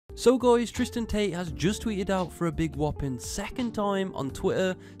So guys, Tristan Tate has just tweeted out for a big whopping second time on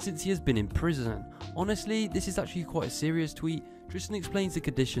Twitter since he has been in prison. Honestly, this is actually quite a serious tweet. Tristan explains the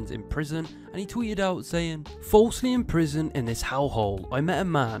conditions in prison and he tweeted out saying, "Falsely in prison in this hellhole, I met a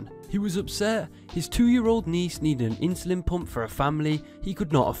man. He was upset. His 2-year-old niece needed an insulin pump for a family he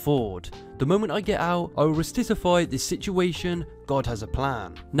could not afford. The moment I get out, I will justify this situation. God has a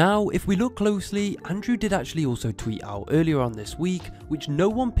plan." Now, if we look closely, Andrew did actually also tweet out earlier on this week, which no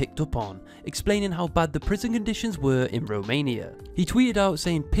one picked up on, explaining how bad the prison conditions were in Romania. He tweeted out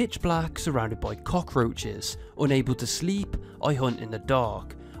saying, "Pitch black, surrounded by cockroaches. Unable to sleep, I hunt in the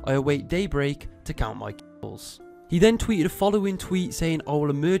dark. I await daybreak to count my kills." He then tweeted a following tweet saying, "I will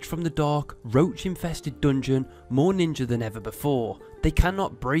emerge from the dark, roach infested dungeon, more ninja than ever before. They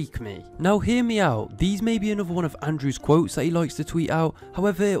cannot break me." Now hear me out, these may be another one of Andrew's quotes that he likes to tweet out,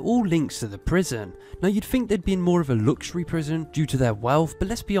 however it all links to the prison. Now you'd think they'd be in more of a luxury prison due to their wealth, but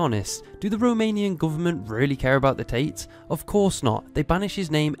let's be honest, do the Romanian government really care about the Tates? Of course not, they banish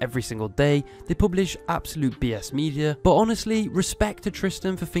his name every single day, they publish absolute BS media, but honestly, respect to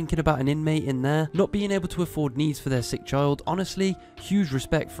Tristan for thinking about an inmate in there, not being able to afford needs for their sick child. Honestly, huge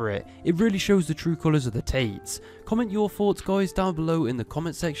respect for it, it really shows the true colours of the Tates. Comment your thoughts guys down below in the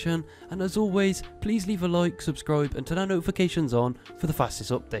comment section, and as always, please leave a like, subscribe and turn our notifications on for the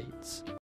fastest updates.